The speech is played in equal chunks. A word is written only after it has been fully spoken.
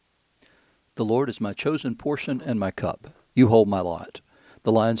The Lord is my chosen portion and my cup. You hold my lot.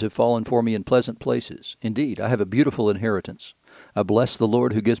 The lines have fallen for me in pleasant places. Indeed, I have a beautiful inheritance. I bless the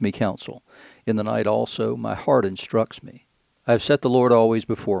Lord who gives me counsel. In the night also my heart instructs me. I have set the Lord always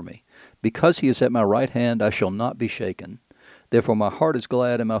before me. Because he is at my right hand, I shall not be shaken. Therefore my heart is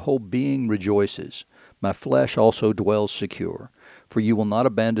glad, and my whole being rejoices. My flesh also dwells secure. For you will not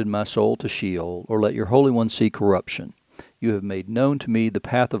abandon my soul to Sheol, or let your Holy One see corruption. You have made known to me the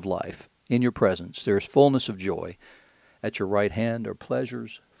path of life. In your presence there is fullness of joy. At your right hand are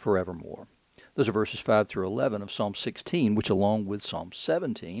pleasures forevermore. Those are verses 5 through 11 of Psalm 16, which along with Psalm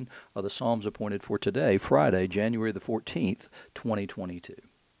 17 are the Psalms appointed for today, Friday, January the 14th, 2022.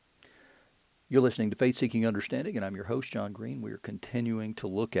 You're listening to Faith Seeking Understanding, and I'm your host, John Green. We are continuing to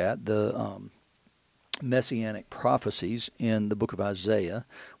look at the messianic prophecies in the book of Isaiah.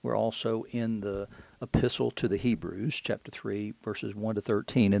 We're also in the epistle to the Hebrews, chapter 3, verses 1 to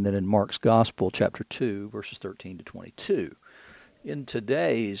 13, and then in Mark's Gospel, chapter 2, verses 13 to 22. In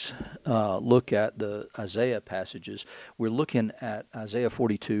today's look at the Isaiah passages, we're looking at Isaiah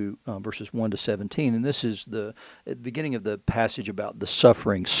 42, verses 1 to 17, and this is the beginning of the passage about the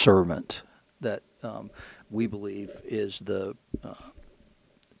suffering servant that we believe is the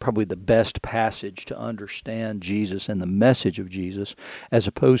probably the best passage to understand Jesus and the message of Jesus, as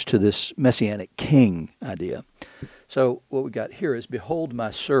opposed to this messianic king idea. So what we got here is, behold my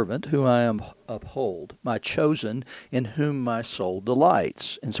servant, whom I am uphold, my chosen, in whom my soul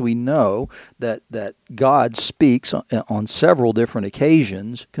delights. And so we know that God speaks on several different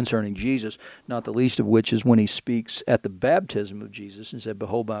occasions concerning Jesus, not the least of which is when he speaks at the baptism of Jesus and said,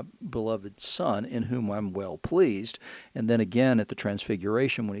 behold my beloved Son, in whom I'm well pleased. And then again at the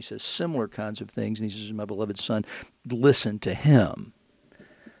transfiguration when he says similar kinds of things, and he says, my beloved Son, listen to him.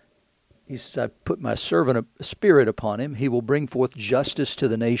 He says, I put my servant a spirit upon him. He will bring forth justice to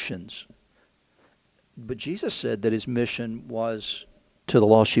the nations. But Jesus said that his mission was to the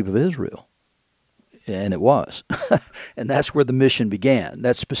lost sheep of Israel. And it was. And that's where the mission began.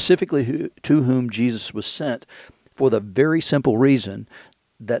 That's specifically to whom Jesus was sent, for the very simple reason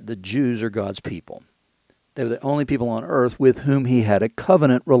that the Jews are God's people. They were the only people on earth with whom he had a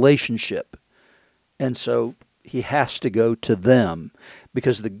covenant relationship. And so he has to go to them,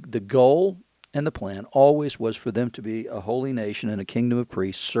 because the goal and the plan always was for them to be a holy nation and a kingdom of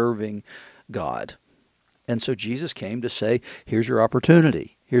priests serving God. And so Jesus came to say, here's your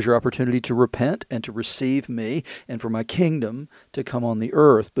opportunity. Here's your opportunity to repent and to receive me and for my kingdom to come on the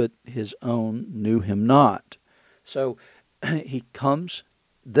earth. But his own knew him not. So he comes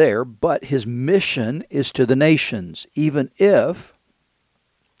there, but his mission is to the nations, even if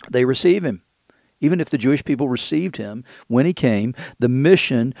they receive him. Even if the Jewish people received him when he came, the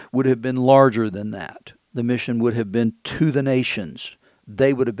mission would have been larger than that. The mission would have been to the nations.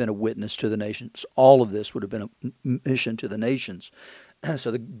 They would have been a witness to the nations. All of this would have been a mission to the nations. So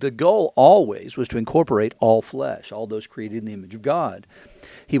the goal always was to incorporate all flesh, all those created in the image of God.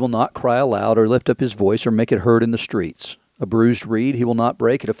 He will not cry aloud or lift up his voice or make it heard in the streets. A bruised reed he will not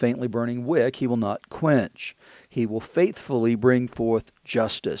break, and a faintly burning wick he will not quench. He will faithfully bring forth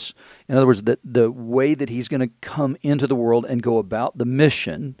justice. In other words, the way that he's going to come into the world and go about the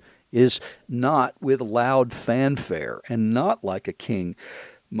mission is not with loud fanfare and not like a king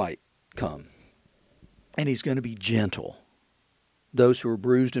might come. And he's going to be gentle. Those who are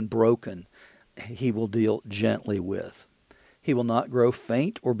bruised and broken, he will deal gently with. He will not grow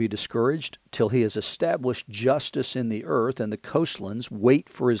faint or be discouraged till he has established justice in the earth, and the coastlands wait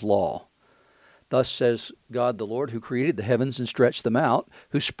for his law. Thus says God the Lord, who created the heavens and stretched them out,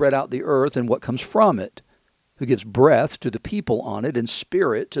 who spread out the earth and what comes from it, who gives breath to the people on it and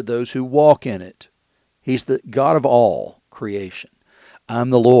spirit to those who walk in it. He's the God of all creation.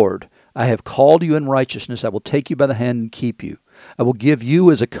 I'm the Lord. I have called you in righteousness. I will take you by the hand and keep you. I will give you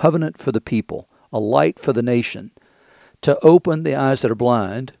as a covenant for the people, a light for the nation, to open the eyes that are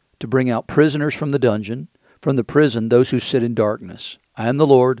blind, to bring out prisoners from the dungeon, from the prison those who sit in darkness. I am the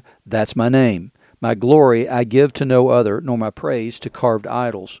Lord, that's my name. My glory I give to no other, nor my praise to carved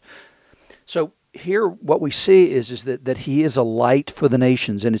idols. So here what we see is that he is a light for the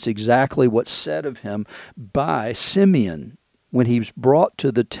nations, and it's exactly what's said of him by Simeon when he was brought to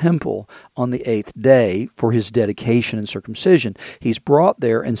the temple on the 8th day for his dedication and circumcision. He's brought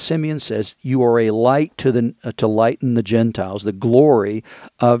there, and Simeon says, you are a light to lighten the Gentiles, the glory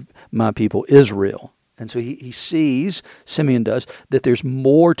of my people Israel. And so he sees, Simeon does, that there's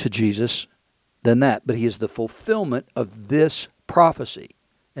more to Jesus than that, but he is the fulfillment of this prophecy.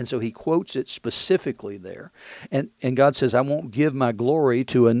 And so he quotes it specifically there. And God says, I won't give my glory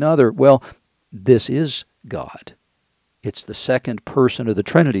to another. Well, this is God. It's the second person of the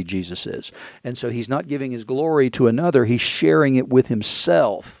Trinity, Jesus is. And so he's not giving his glory to another, he's sharing it with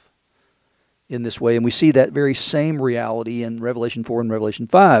himself in this way. And we see that very same reality in Revelation 4 and Revelation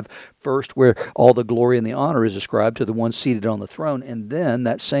 5. First, where all the glory and the honor is ascribed to the one seated on the throne, and then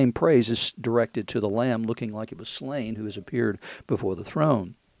that same praise is directed to the Lamb looking like it was slain, who has appeared before the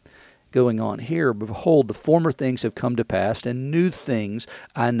throne. Going on here, behold, the former things have come to pass, and new things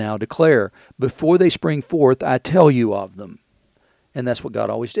I now declare. Before they spring forth, I tell you of them. And that's what God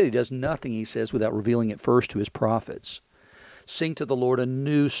always did. He does nothing, he says, without revealing it first to his prophets. Sing to the Lord a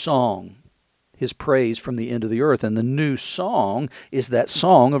new song, his praise from the end of the earth. And the new song is that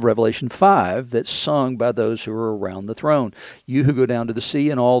song of Revelation 5 that's sung by those who are around the throne. You who go down to the sea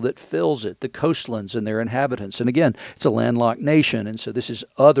and all that fills it, the coastlands and their inhabitants. And again, it's a landlocked nation, and so this is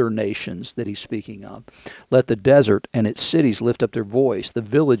other nations that he's speaking of. Let the desert and its cities lift up their voice, the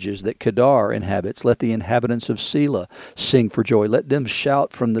villages that Kedar inhabits. Let the inhabitants of Selah sing for joy. Let them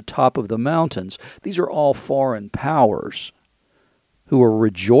shout from the top of the mountains. These are all foreign powers who are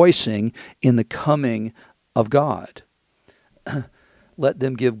rejoicing in the coming of God. Let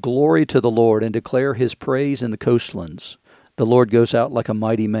them give glory to the Lord and declare his praise in the coastlands. The Lord goes out like a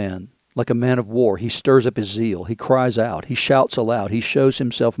mighty man, like a man of war. He stirs up his zeal. He cries out. He shouts aloud. He shows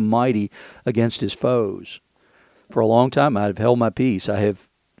himself mighty against his foes. For a long time I have held my peace. I have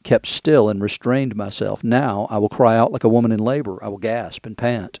kept still and restrained myself. Now I will cry out like a woman in labor. I will gasp and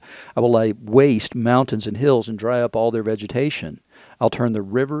pant. I will lay waste mountains and hills and dry up all their vegetation. I'll turn the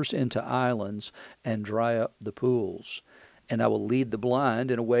rivers into islands and dry up the pools. And I will lead the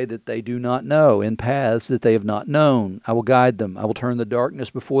blind in a way that they do not know, in paths that they have not known. I will guide them. I will turn the darkness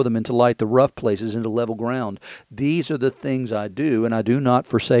before them into light, the rough places into level ground. These are the things I do, and I do not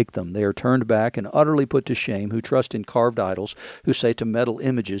forsake them. They are turned back and utterly put to shame, who trust in carved idols, who say to metal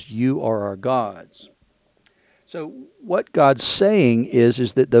images, you are our gods. So what God's saying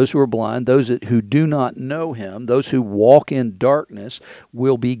is that those who are blind, those who do not know him, those who walk in darkness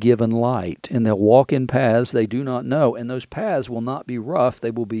will be given light, and they'll walk in paths they do not know, and those paths will not be rough, they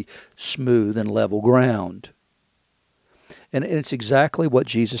will be smooth and level ground. And it's exactly what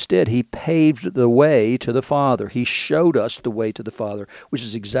Jesus did. He paved the way to the Father. He showed us the way to the Father, which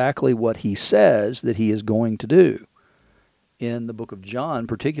is exactly what he says that he is going to do. In the book of John,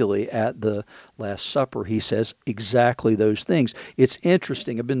 particularly at the Last Supper, he says exactly those things. It's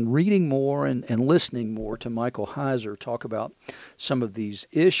interesting. I've been reading more and listening more to Michael Heiser talk about some of these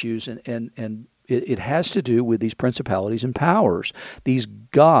issues, and it has to do with these principalities and powers, these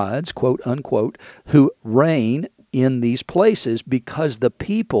gods, quote unquote, who reign in these places because the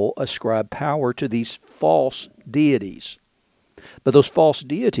people ascribe power to these false deities. But those false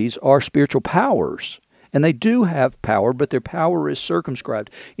deities are spiritual powers. And they do have power, but their power is circumscribed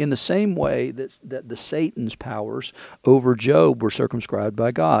in the same way that the Satan's powers over Job were circumscribed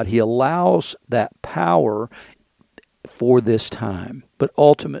by God. He allows that power for this time. But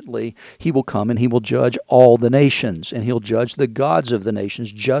ultimately, he will come and he will judge all the nations, and he'll judge the gods of the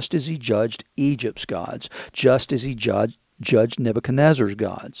nations just as he judged Egypt's gods, just as he judged Nebuchadnezzar's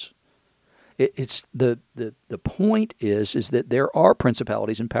gods. It's the point is that there are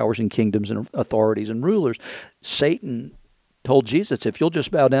principalities and powers and kingdoms and authorities and rulers. Satan told Jesus, if you'll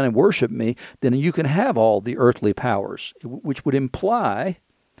just bow down and worship me, then you can have all the earthly powers, which would imply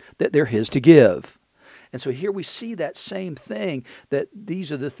that they're his to give. And so here we see that same thing, that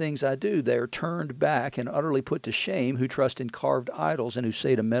these are the things I do. They are turned back and utterly put to shame who trust in carved idols and who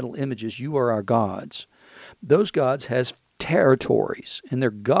say to metal images, you are our gods. Those gods has territories, and they're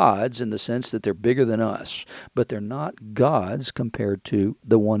gods in the sense that they're bigger than us, but they're not gods compared to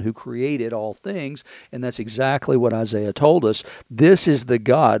the one who created all things, and that's exactly what Isaiah told us. This is the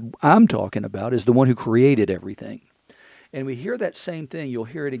God I'm talking about, is the one who created everything. And we hear that same thing. You'll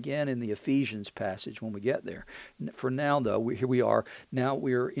hear it again in the Ephesians passage when we get there. For now, though, here we are. Now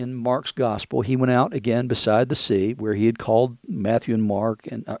we're in Mark's gospel. He went out again beside the sea where he had called Matthew and Mark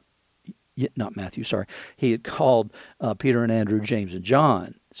and He had called Peter and Andrew, James and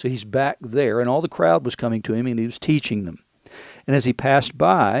John. So he's back there, and all the crowd was coming to him, and he was teaching them. And as he passed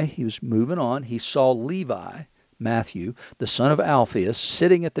by, he was moving on, he saw Levi, Matthew, the son of Alphaeus,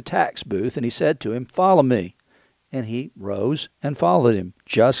 sitting at the tax booth, and he said to him, follow me. And he rose and followed him,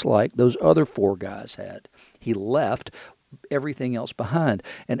 just like those other four guys had. He left everything else behind.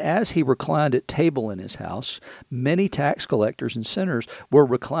 And as he reclined at table in his house, many tax collectors and sinners were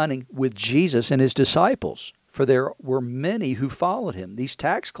reclining with Jesus and his disciples, for there were many who followed him. These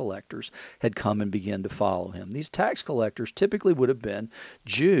tax collectors had come and began to follow him. These tax collectors typically would have been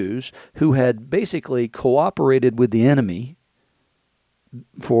Jews who had basically cooperated with the enemy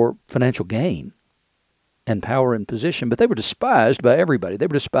for financial gain. and power and position, but they were despised by everybody. They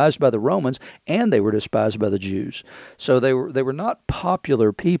were despised by the Romans, and they were despised by the Jews. So they were not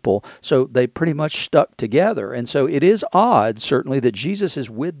popular people, so they pretty much stuck together. And so it is odd, certainly, that Jesus is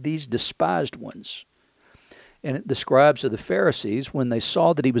with these despised ones. And the scribes of the Pharisees, when they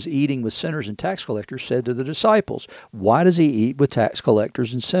saw that he was eating with sinners and tax collectors, said to the disciples, "Why does he eat with tax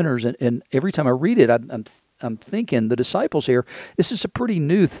collectors and sinners?" And every time I read it, I'm thinking the disciples here, this is a pretty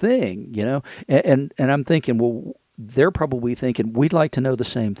new thing, you know. And I'm thinking, well, they're probably thinking, we'd like to know the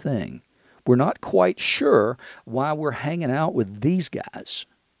same thing. We're not quite sure why we're hanging out with these guys,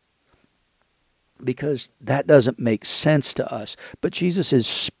 because that doesn't make sense to us. But Jesus is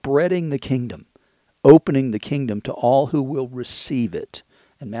spreading the kingdom, opening the kingdom to all who will receive it.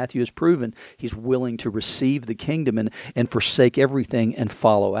 And Matthew has proven he's willing to receive the kingdom and forsake everything and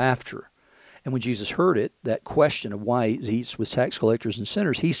follow after. And when Jesus heard it, that question of why he eats with tax collectors and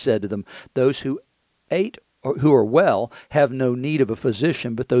sinners, he said to them, "Those who ate or who are well have no need of a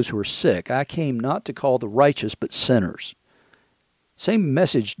physician, but those who are sick. I came not to call the righteous, but sinners." Same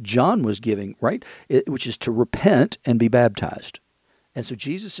message John was giving, right? Which is to repent and be baptized. And so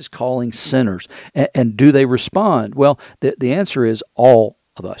Jesus is calling sinners. And do they respond? Well, the answer is all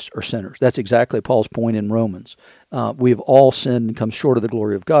of us are sinners. That's exactly Paul's point in Romans. We have all sinned and come short of the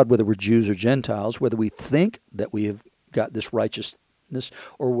glory of God, whether we're Jews or Gentiles, whether we think that we have got this righteousness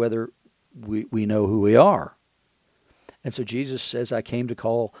or whether we know who we are. And so Jesus says, I came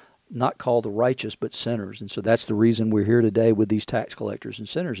to not call the righteous, but sinners. And so that's the reason we're here today with these tax collectors and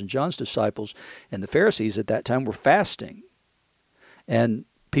sinners. And John's disciples and the Pharisees at that time were fasting. And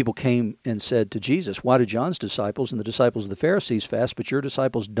people came and said to Jesus, "Why do John's disciples and the disciples of the Pharisees fast, but your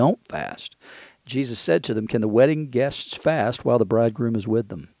disciples don't fast?" Jesus said to them, "Can the wedding guests fast while the bridegroom is with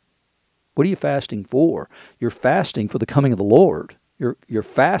them?" What are you fasting for? You're fasting for the coming of the Lord. You're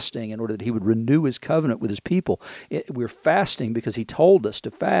fasting in order that he would renew his covenant with his people. We're fasting because he told us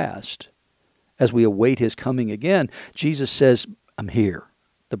to fast as we await his coming again. Jesus says, "I'm here.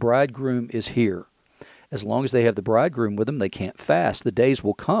 The bridegroom is here." As long as they have the bridegroom with them, they can't fast. The days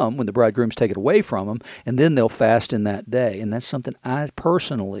will come when the bridegroom's take it away from them, and then they'll fast in that day. And that's something I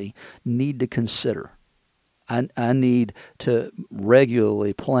personally need to consider. I need to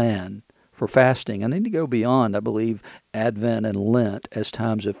regularly plan for fasting. I need to go beyond, I believe, Advent and Lent as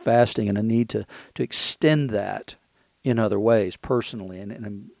times of fasting, and I need to extend that in other ways personally, and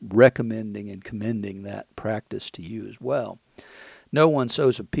I'm recommending and commending that practice to you as well. No one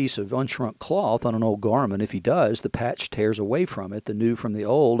sews a piece of unshrunk cloth on an old garment. If he does, the patch tears away from it, the new from the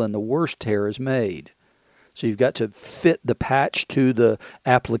old, and the worst tear is made. So you've got to fit the patch to the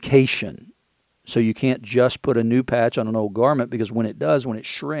application. So you can't just put a new patch on an old garment, because when it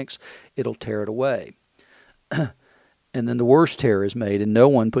shrinks, it'll tear it away. And then the worst tear is made, and no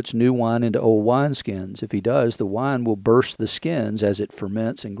one puts new wine into old wineskins. If he does, the wine will burst the skins as it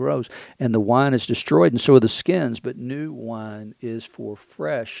ferments and grows, and the wine is destroyed, and so are the skins. But new wine is for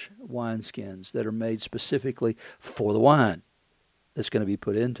fresh wineskins that are made specifically for the wine that's going to be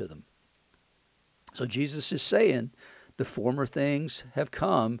put into them. So Jesus is saying, the former things have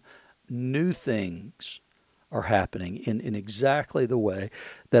come, new things are happening in exactly the way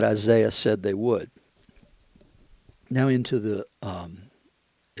that Isaiah said they would. Now into the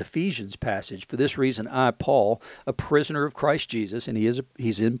Ephesians passage. For this reason, I, Paul, a prisoner of Christ Jesus, and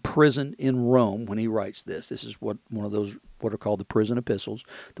he's in prison in Rome when he writes this. This is one of those what are called the prison epistles,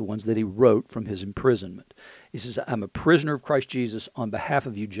 the ones that he wrote from his imprisonment. He says, I'm a prisoner of Christ Jesus on behalf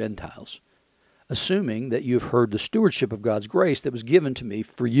of you Gentiles, assuming that you have heard the stewardship of God's grace that was given to me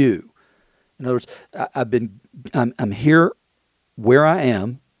for you. In other words, I'm here where I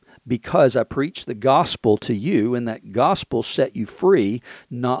am, because I preached the gospel to you, and that gospel set you free,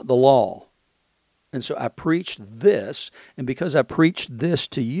 not the law. And so I preached this, and because I preached this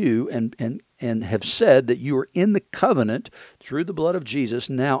to you and have said that you are in the covenant through the blood of Jesus,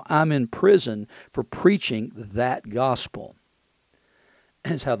 now I'm in prison for preaching that gospel.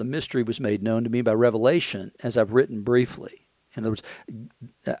 That's how the mystery was made known to me by revelation, as I've written briefly. In other words,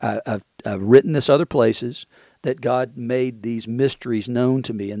 I've written this other places, that God made these mysteries known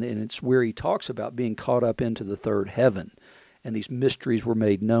to me, and it's where he talks about being caught up into the third heaven, and these mysteries were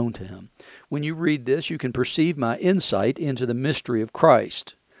made known to him. When you read this, you can perceive my insight into the mystery of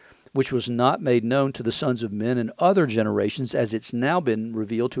Christ, which was not made known to the sons of men in other generations, as it's now been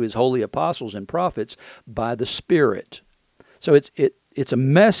revealed to his holy apostles and prophets by the Spirit. So it's a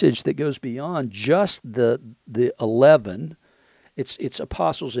message that goes beyond just the 11. It's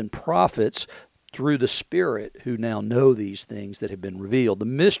apostles and prophets through the Spirit who now know these things that have been revealed. The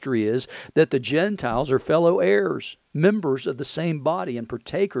mystery is that the Gentiles are fellow heirs, members of the same body, and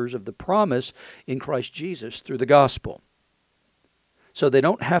partakers of the promise in Christ Jesus through the gospel. So they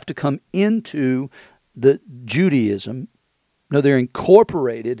don't have to come into the Judaism. No, they're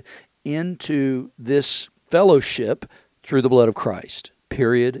incorporated into this fellowship through the blood of Christ.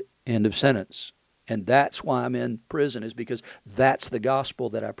 Period. End of sentence. And that's why I'm in prison, is because that's the gospel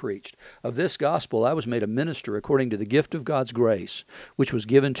that I preached. Of this gospel, I was made a minister according to the gift of God's grace, which was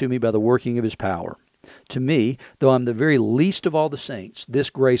given to me by the working of His power. To me, though I'm the very least of all the saints, this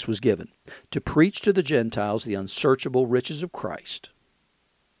grace was given, to preach to the Gentiles the unsearchable riches of Christ.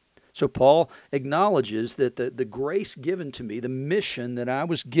 So Paul acknowledges that the grace given to me, the mission that I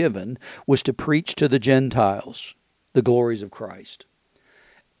was given, was to preach to the Gentiles the glories of Christ,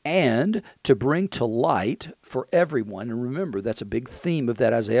 and to bring to light for everyone. And remember, that's a big theme of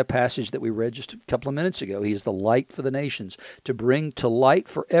that Isaiah passage that we read just a couple of minutes ago. He is the light for the nations. To bring to light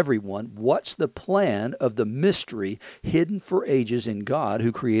for everyone what's the plan of the mystery hidden for ages in God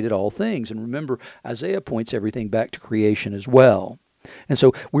who created all things. And remember, Isaiah points everything back to creation as well. And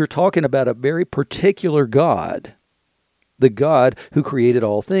so we're talking about a very particular God, the God who created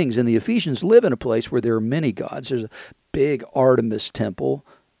all things. And the Ephesians live in a place where there are many gods. There's a big Artemis temple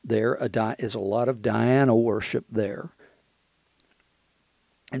there, is a lot of Diana worship there.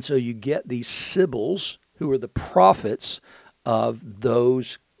 And so you get these sibyls who are the prophets of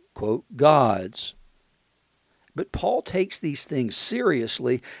those, quote, gods. But Paul takes these things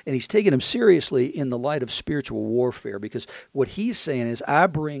seriously, and he's taking them seriously in the light of spiritual warfare, because what he's saying is, I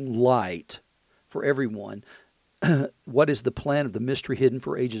bring light for everyone. What is the plan of the mystery hidden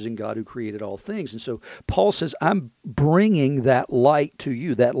for ages in God who created all things? And so Paul says, I'm bringing that light to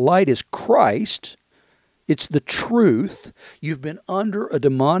you. That light is Christ. It's the truth. You've been under a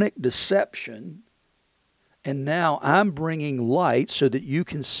demonic deception, and now I'm bringing light so that you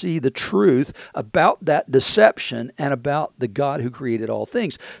can see the truth about that deception and about the God who created all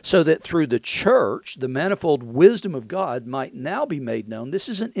things, so that through the church, the manifold wisdom of God might now be made known. This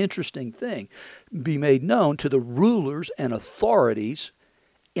is an interesting thing. Be made known to the rulers and authorities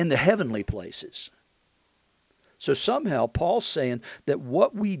in the heavenly places. So somehow Paul's saying that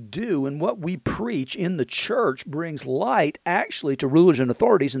what we do and what we preach in the church brings light actually to rulers and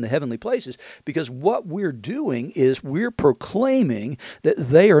authorities in the heavenly places, because what we're doing is we're proclaiming that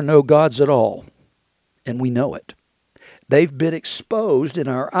they are no gods at all, and we know it. They've been exposed in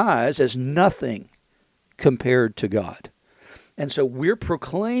our eyes as nothing compared to God. And so we're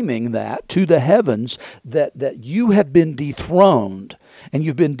proclaiming that to the heavens, that you have been dethroned, and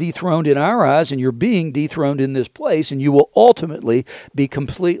you've been dethroned in our eyes, and you're being dethroned in this place, and you will ultimately be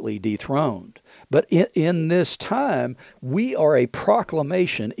completely dethroned. But in this time, we are a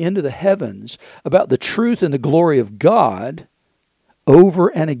proclamation into the heavens about the truth and the glory of God over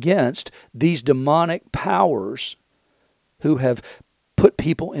and against these demonic powers who have put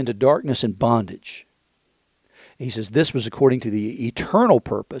people into darkness and bondage. He says this was according to the eternal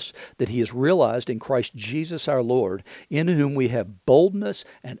purpose that He has realized in Christ Jesus our Lord, in whom we have boldness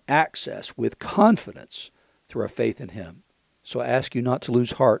and access with confidence through our faith in Him. So I ask you not to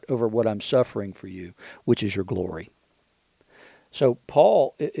lose heart over what I'm suffering for you, which is your glory. So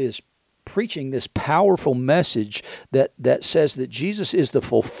Paul is preaching this powerful message that says that Jesus is the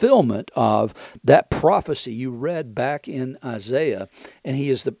fulfillment of that prophecy you read back in Isaiah, and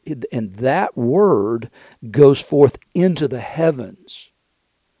and that word goes forth into the heavens,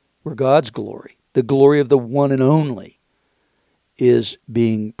 where God's glory, the glory of the one and only, is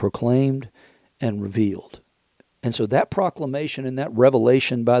being proclaimed and revealed. And so that proclamation and that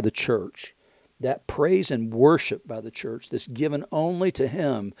revelation by the church, that praise and worship by the church that's given only to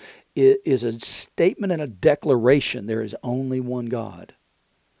Him, is a statement and a declaration. There is only one God.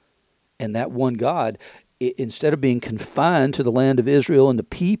 And that one God, instead of being confined to the land of Israel and the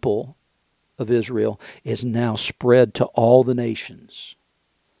people of Israel, is now spread to all the nations.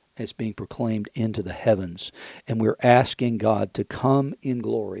 It's being proclaimed into the heavens. And we're asking God to come in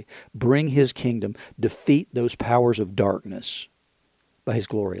glory, bring His kingdom, defeat those powers of darkness by His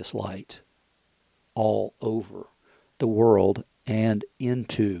glorious light all over the world and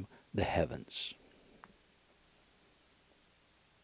into the heavens.